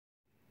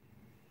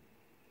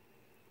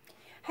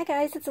Hi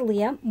guys, it's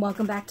Aaliyah.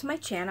 Welcome back to my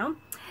channel.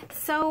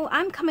 So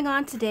I'm coming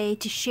on today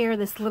to share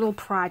this little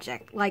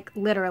project, like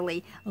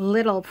literally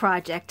little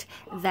project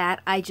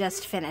that I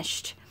just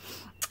finished.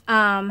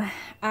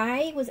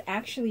 I was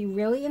actually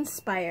really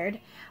inspired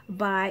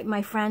by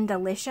my friend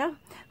Alisha,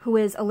 who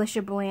is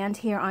Alisha Brand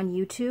here on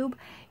YouTube.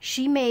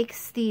 She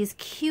makes these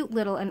cute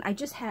little, and I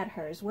just had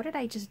hers. What did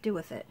I just do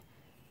with it?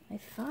 I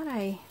thought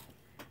I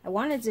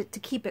wanted it to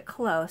keep it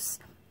close.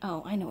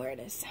 Oh, I know where it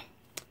is.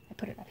 I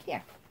put it up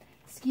here.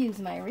 Excuse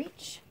my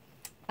reach.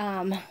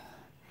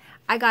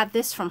 I got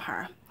this from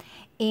her,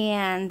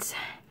 and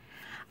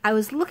I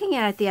was looking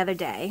at it the other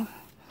day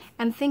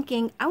and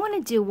thinking I want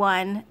to do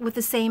one with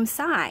the same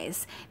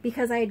size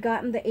because I had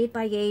gotten the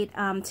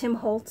 8x8 Tim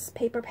Holtz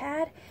paper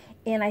pad,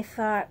 and I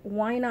thought,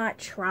 why not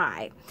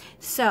try?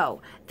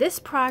 So this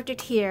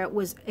project here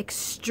was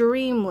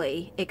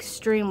extremely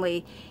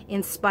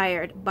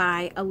inspired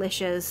by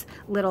Alicia's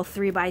little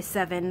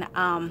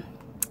 3x7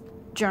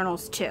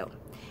 journals too.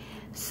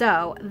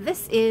 So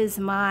this is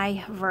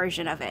my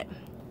version of it.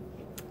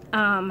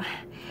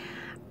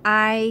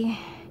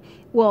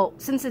 Well,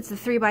 since it's a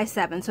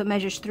 3x7, so it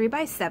measures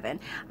 3x7,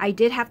 I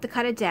did have to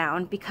cut it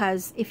down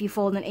because if you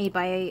fold an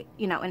 8x8,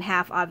 in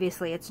half,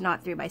 obviously it's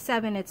not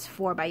 3x7, it's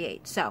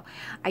 4x8. So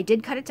I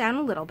did cut it down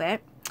a little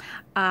bit.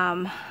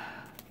 I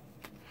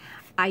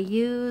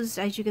used,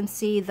 as you can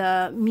see,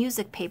 the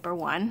music paper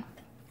one,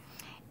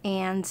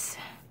 and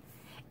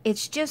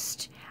it's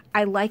just,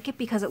 I like it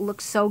because it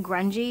looks so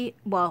grungy.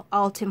 Well,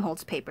 all Tim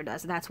Holtz paper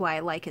does, and that's why I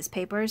like his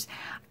papers.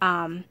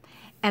 And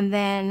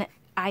then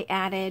I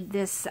added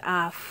this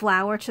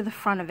flower to the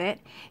front of it,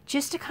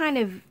 just to kind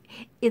of,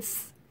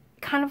 it's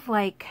kind of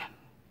like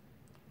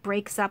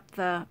breaks up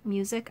the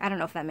music. I don't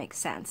know if that makes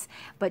sense,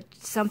 but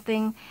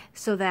something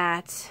so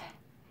that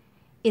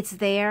it's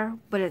there,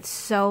 but it's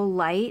so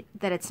light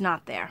that it's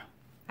not there.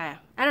 I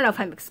don't know if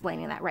I'm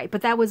explaining that right,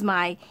 but that was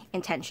my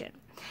intention.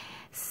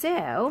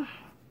 So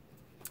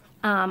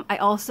I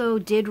also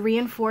did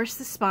reinforce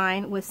the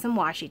spine with some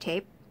washi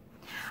tape,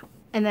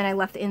 and then I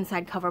left the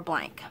inside cover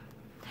blank.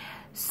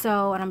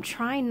 So, and I'm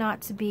trying not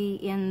to be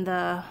in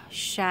the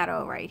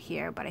shadow right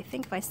here, but I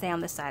think if I stay on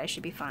this side I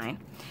should be fine.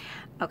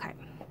 Okay,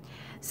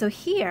 so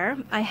here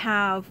I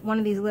have one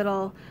of these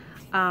little,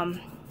 a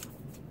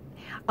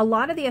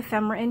lot of the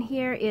ephemera in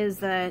here is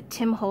the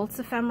Tim Holtz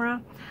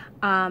ephemera.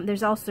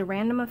 There's also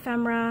random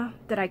ephemera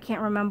that I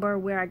can't remember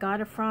where I got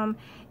it from,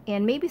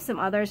 and maybe some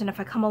others, and if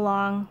I come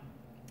along,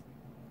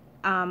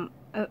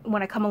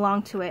 when I come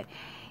along to it,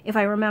 if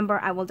I remember,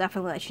 I will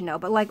definitely let you know.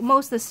 But like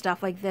most of the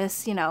stuff like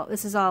this,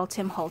 this is all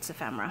Tim Holtz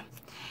ephemera.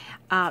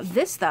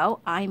 This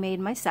though, I made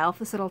myself,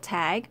 this little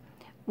tag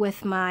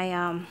with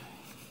my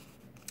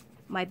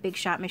my Big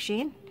Shot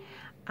machine.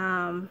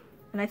 And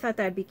I thought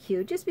that'd be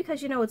cute just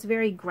because, it's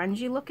very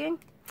grungy looking.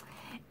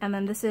 And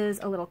then this is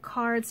a little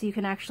card so you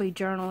can actually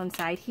journal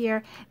inside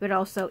here, but it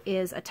also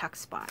is a tuck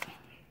spot.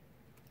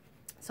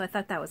 So I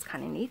thought that was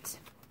kind of neat.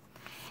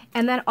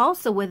 And then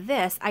also with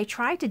this, I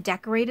tried to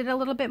decorate it a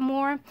little bit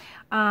more.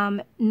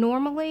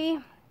 Normally,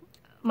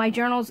 my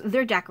journals,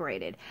 they're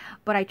decorated,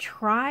 but I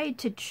tried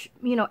to,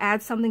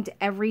 add something to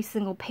every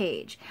single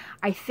page.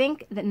 I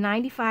think that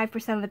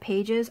 95% of the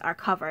pages are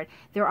covered.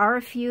 There are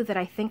a few that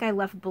I think I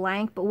left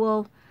blank, but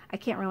I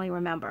can't really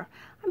remember.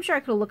 I'm sure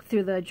I could have looked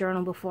through the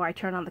journal before I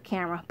turned on the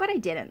camera, but I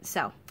didn't,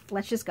 so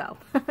let's just go.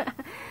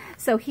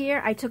 So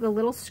here I took a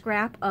little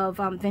scrap of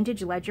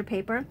vintage ledger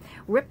paper,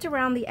 ripped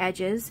around the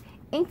edges,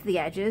 inked the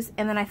edges,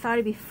 and then I thought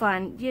it'd be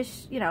fun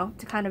just,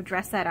 to kind of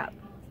dress that up.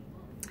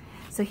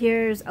 So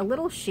here's a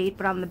little sheet,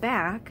 but on the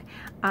back,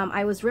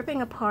 I was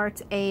ripping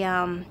apart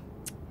a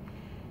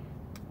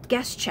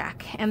guest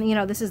check, and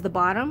this is the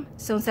bottom,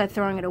 so instead of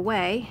throwing it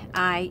away,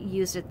 I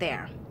used it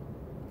there.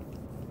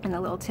 And a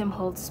little Tim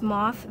Holtz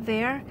moth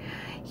there.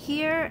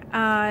 Here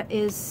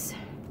is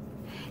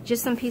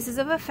just some pieces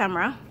of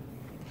ephemera.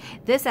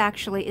 This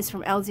actually is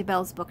from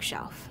Ellsiebels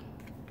BookShelf.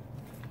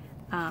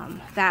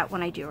 That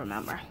one I do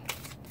remember.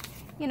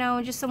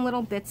 Just some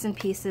little bits and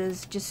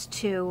pieces just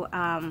to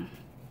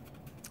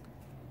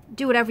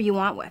do whatever you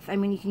want with. I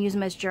mean, you can use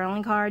them as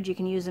journaling cards, you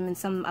can use them in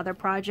some other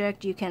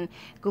project, you can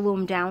glue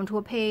them down to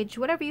a page,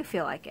 whatever you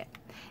feel like it.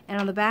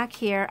 And on the back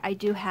here, I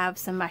do have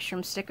some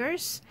mushroom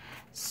stickers.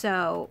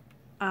 So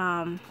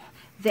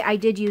I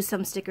did use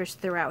some stickers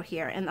throughout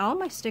here. And all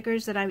my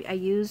stickers that I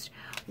used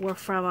were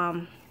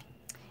from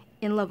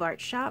In Love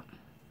Art Shop,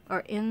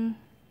 or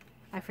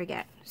I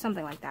forget,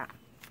 something like that.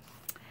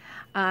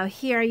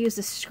 Here I used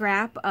a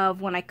scrap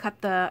of when I cut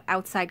the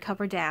outside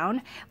cover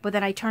down, but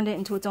then I turned it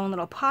into its own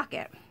little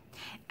pocket.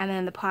 And then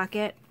in the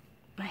pocket,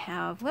 I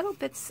have little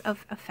bits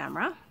of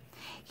ephemera.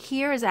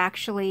 Here is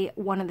actually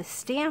one of the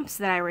stamps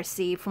that I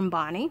received from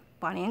Bonnie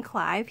and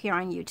Clive here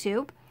on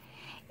YouTube.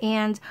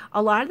 And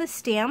a lot of the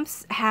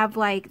stamps have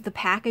like the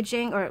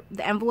packaging or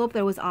the envelope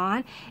that was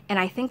on, and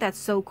I think that's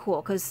so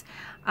cool because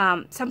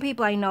some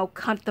people I know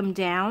cut them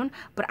down,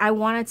 but I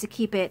wanted to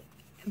keep it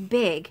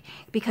big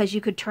because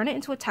you could turn it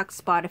into a tuck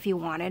spot if you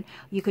wanted.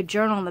 You could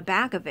journal on the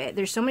back of it.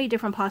 There's so many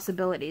different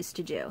possibilities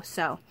to do.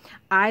 So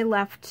I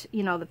left,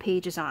 the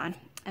pages on,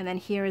 And then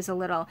here is a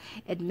little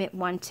admit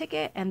one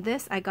ticket, and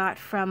this I got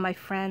from my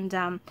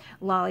friend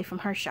Lolly from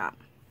her shop.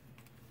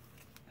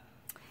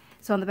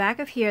 So on the back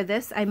of here,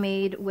 this I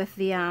made with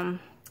the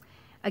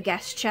a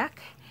guest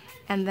check.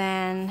 And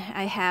then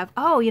I have,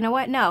 oh, you know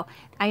what? No,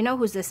 I know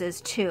whose this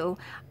is too.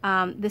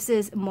 This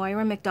is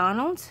Moira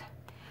McDonald.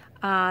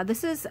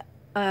 This is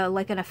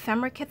like an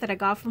ephemera kit that I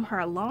got from her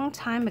a long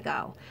time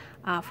ago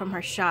from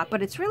her shop.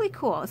 But it's really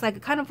cool. It's like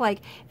kind of like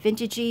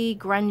vintagey,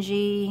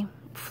 grungy,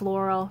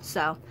 floral.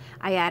 So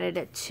I added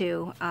it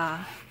to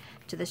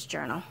this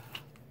journal.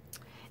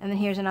 And then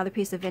here's another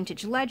piece of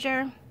vintage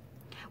ledger.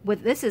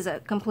 This is a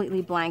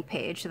completely blank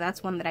page, so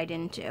that's one that I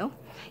didn't do.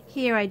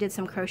 Here I did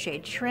some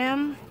crocheted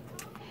trim.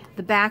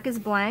 The back is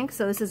blank,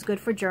 so this is good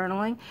for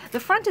journaling. The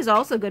front is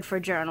also good for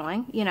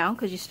journaling, you know,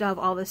 because you still have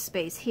all this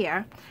space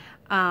here.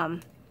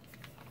 But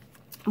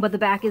the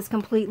back is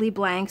completely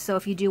blank, so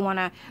if you do want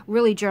to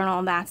really journal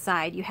on that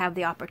side, you have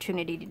the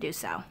opportunity to do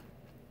so.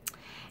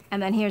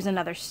 And then here's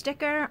another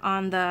sticker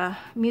on the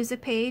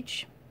music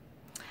page.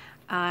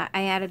 I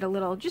added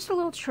just a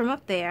little trim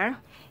up there.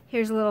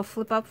 Here's a little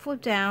flip up,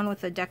 flip down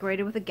with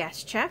decorated with a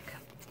guest check.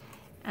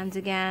 And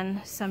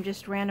again, some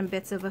just random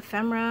bits of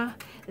ephemera.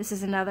 This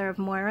is another of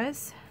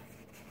Moira's.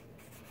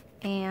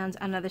 And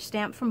another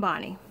stamp from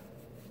Bonnie.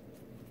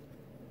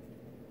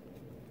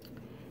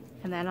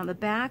 And then on the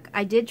back,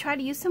 I did try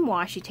to use some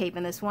washi tape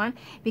in this one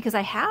because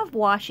I have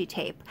washi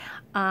tape.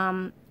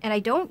 And I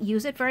don't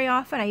use it very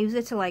often. I use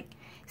it to like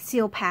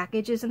seal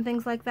packages and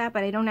things like that,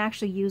 but I don't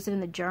actually use it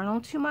in the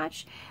journal too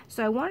much.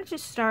 So I wanted to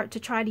start to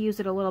try to use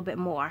it a little bit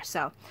more.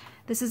 So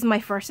this is my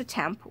first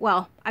attempt.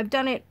 Well, I've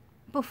done it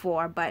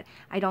before, but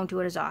I don't do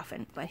it as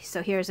often.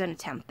 So here's an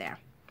attempt there.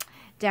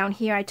 Down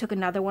here I took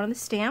another one of the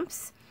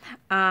stamps.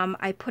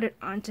 I put it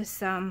onto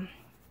some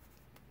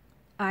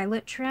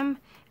eyelet trim,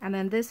 and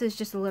then this is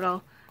just a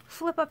little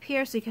flip up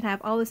here so you can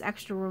have all this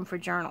extra room for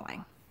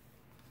journaling.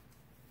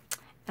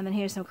 And then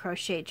here's some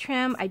crochet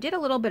trim. I did a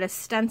little bit of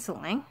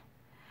stenciling,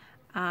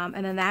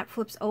 and then that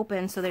flips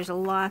open so there's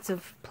lots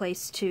of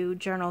place to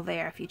journal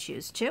there if you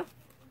choose to.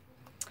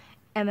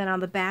 And then on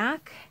the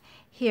back,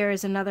 here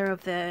is another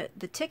of the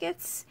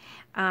tickets.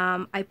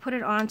 I put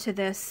it onto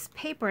this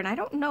paper, and I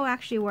don't know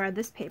actually where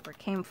this paper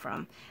came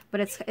from, but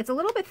it's a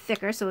little bit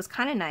thicker, so it's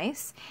kind of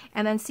nice.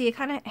 And then see, it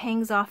kind of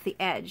hangs off the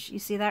edge. You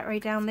see that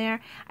right down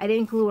there? I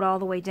didn't glue it all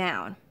the way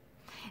down.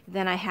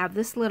 Then I have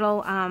this little,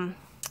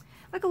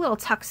 like a little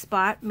tuck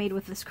spot made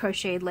with this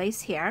crocheted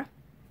lace here.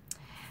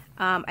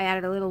 I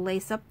added a little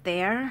lace up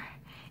there,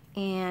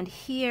 and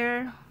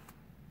here,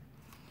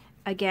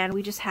 again,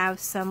 we just have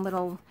some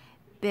little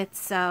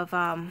bits of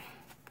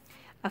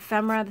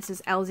ephemera. This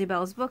is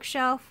Ellsiebels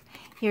BookShelf.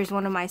 Here's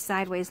one of my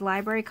sideways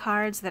library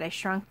cards that I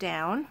shrunk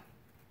down.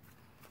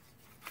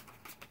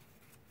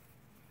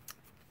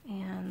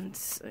 And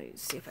so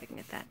let's see if I can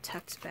get that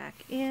tucked back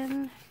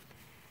in.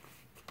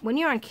 When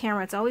you're on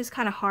camera, it's always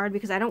kind of hard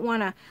because I don't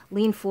want to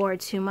lean forward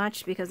too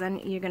much because then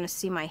you're going to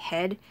see my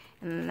head,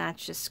 and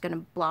that's just going to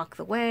block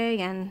the way,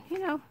 and, you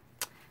know,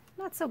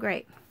 not so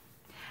great.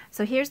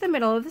 So here's the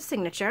middle of the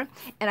signature,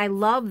 and I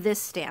love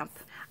this stamp.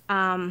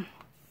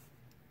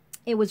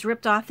 It was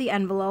ripped off the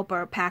envelope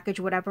or package,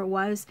 whatever it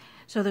was.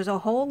 So there's a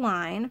whole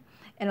line,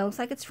 and it looks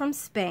like it's from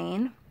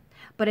Spain,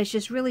 but it's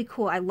just really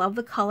cool. I love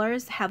the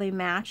colors, how they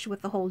match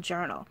with the whole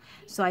journal.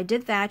 So I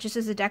did that just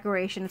as a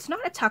decoration. It's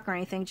not a tuck or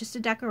anything, just a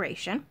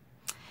decoration.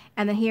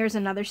 And then here's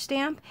another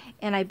stamp,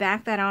 and I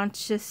backed that on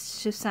to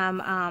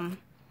some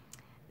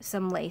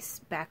lace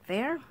back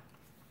there.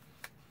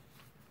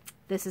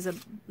 This is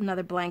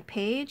another blank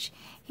page.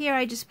 Here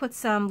I just put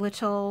some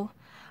little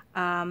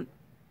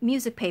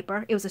music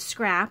paper. It was a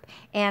scrap,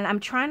 and I'm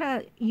trying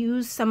to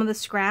use some of the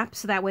scraps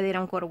so that way they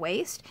don't go to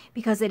waste,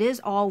 because it is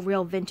all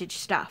real vintage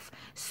stuff.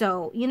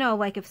 So, you know,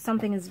 like if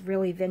something is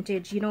really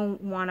vintage, you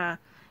don't want to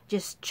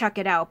just chuck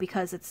it out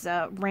because it's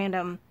a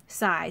random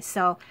size.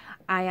 So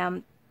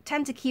I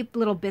tend to keep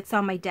little bits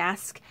on my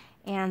desk,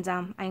 and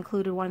I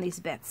included one of these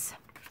bits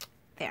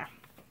there.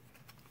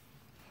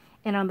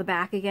 And on the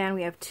back again,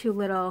 we have two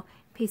little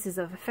pieces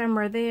of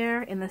ephemera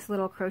there in this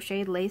little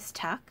crocheted lace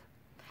tuck.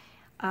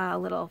 A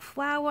little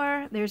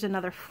flower. There's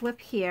another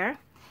flip here,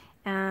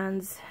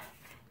 and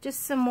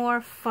just some more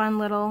fun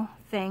little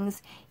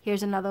things.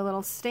 Here's another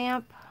little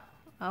stamp.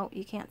 Oh,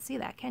 you can't see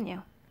that, can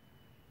you?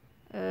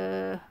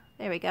 There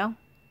we go.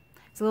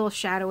 It's a little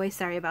shadowy,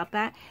 sorry about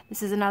that.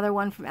 This is another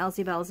one from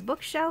Ellsiebels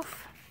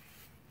BookShelf.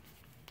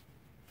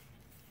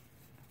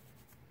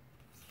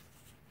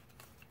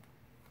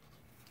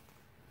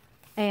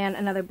 And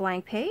another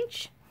blank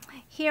page.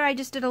 Here I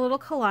just did a little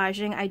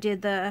collaging. I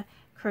did the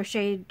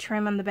crocheted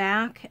trim on the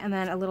back, and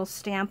then a little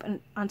stamp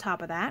on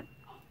top of that,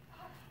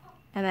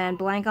 and then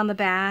blank on the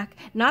back.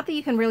 Not that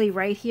you can really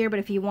write here, but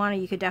if you want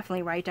to, you could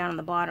definitely write down on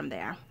the bottom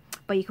there,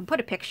 but you can put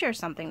a picture or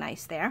something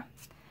nice there.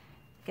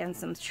 Again,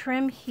 some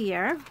trim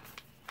here,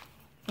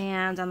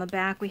 and on the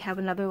back we have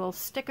another little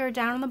sticker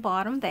down on the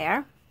bottom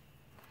there.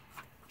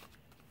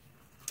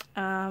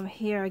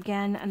 Here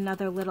again,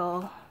 another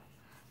little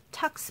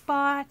tuck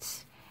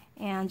spot,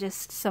 and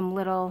just some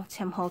little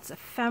Tim Holtz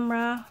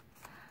ephemera.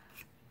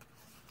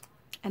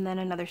 And then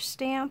another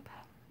stamp.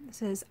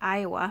 This is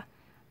Iowa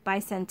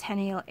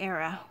Bicentennial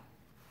Era,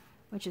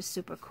 which is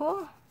super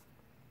cool.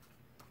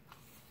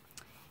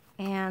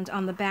 And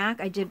on the back,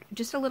 I did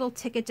just a little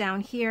ticket down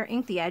here,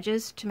 inked the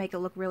edges to make it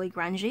look really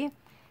grungy,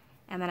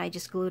 and then I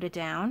just glued it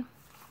down.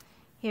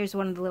 Here's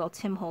one of the little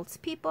Tim Holtz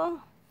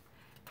people,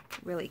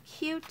 really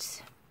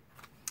cute.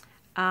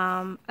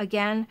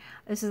 Again,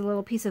 this is a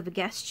little piece of a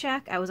guest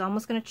check. I was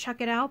almost going to chuck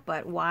it out,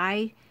 but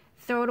why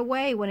throw it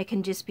away when it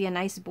can just be a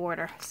nice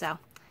border? So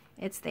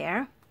it's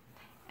there.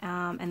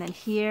 And then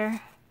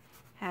here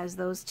has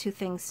those two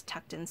things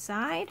tucked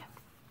inside.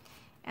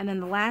 And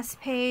then the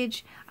last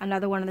page,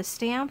 another one of the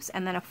stamps,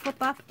 and then a flip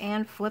up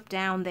and flip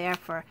down there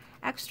for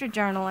extra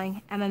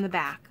journaling, and then the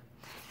back.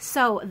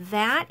 So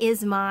that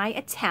is my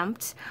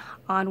attempt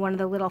on one of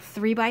the little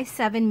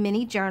 3x7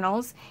 mini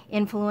journals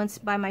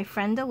influenced by my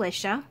friend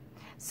Alisha.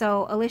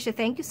 So Alisha,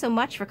 thank you so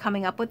much for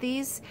coming up with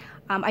these.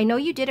 I know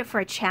you did it for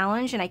a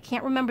challenge, and I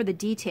can't remember the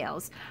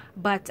details,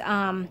 but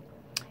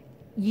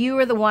you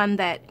were the one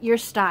that, your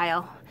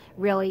style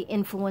really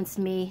influenced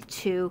me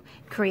to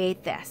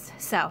create this.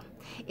 So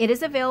it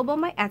is available on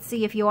my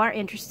Etsy if you are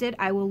interested.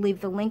 I will leave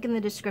the link in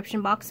the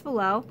description box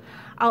below.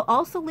 I'll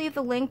also leave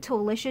the link to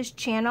Alisha's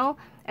channel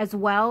as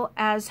well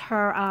as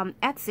her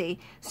Etsy,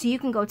 so you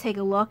can go take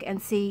a look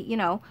and see, you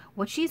know,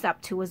 what she's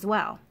up to as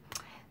well.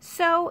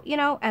 So, you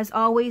know, as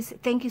always,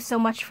 thank you so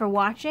much for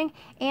watching,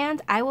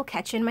 and I will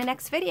catch you in my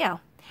next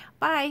video.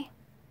 Bye!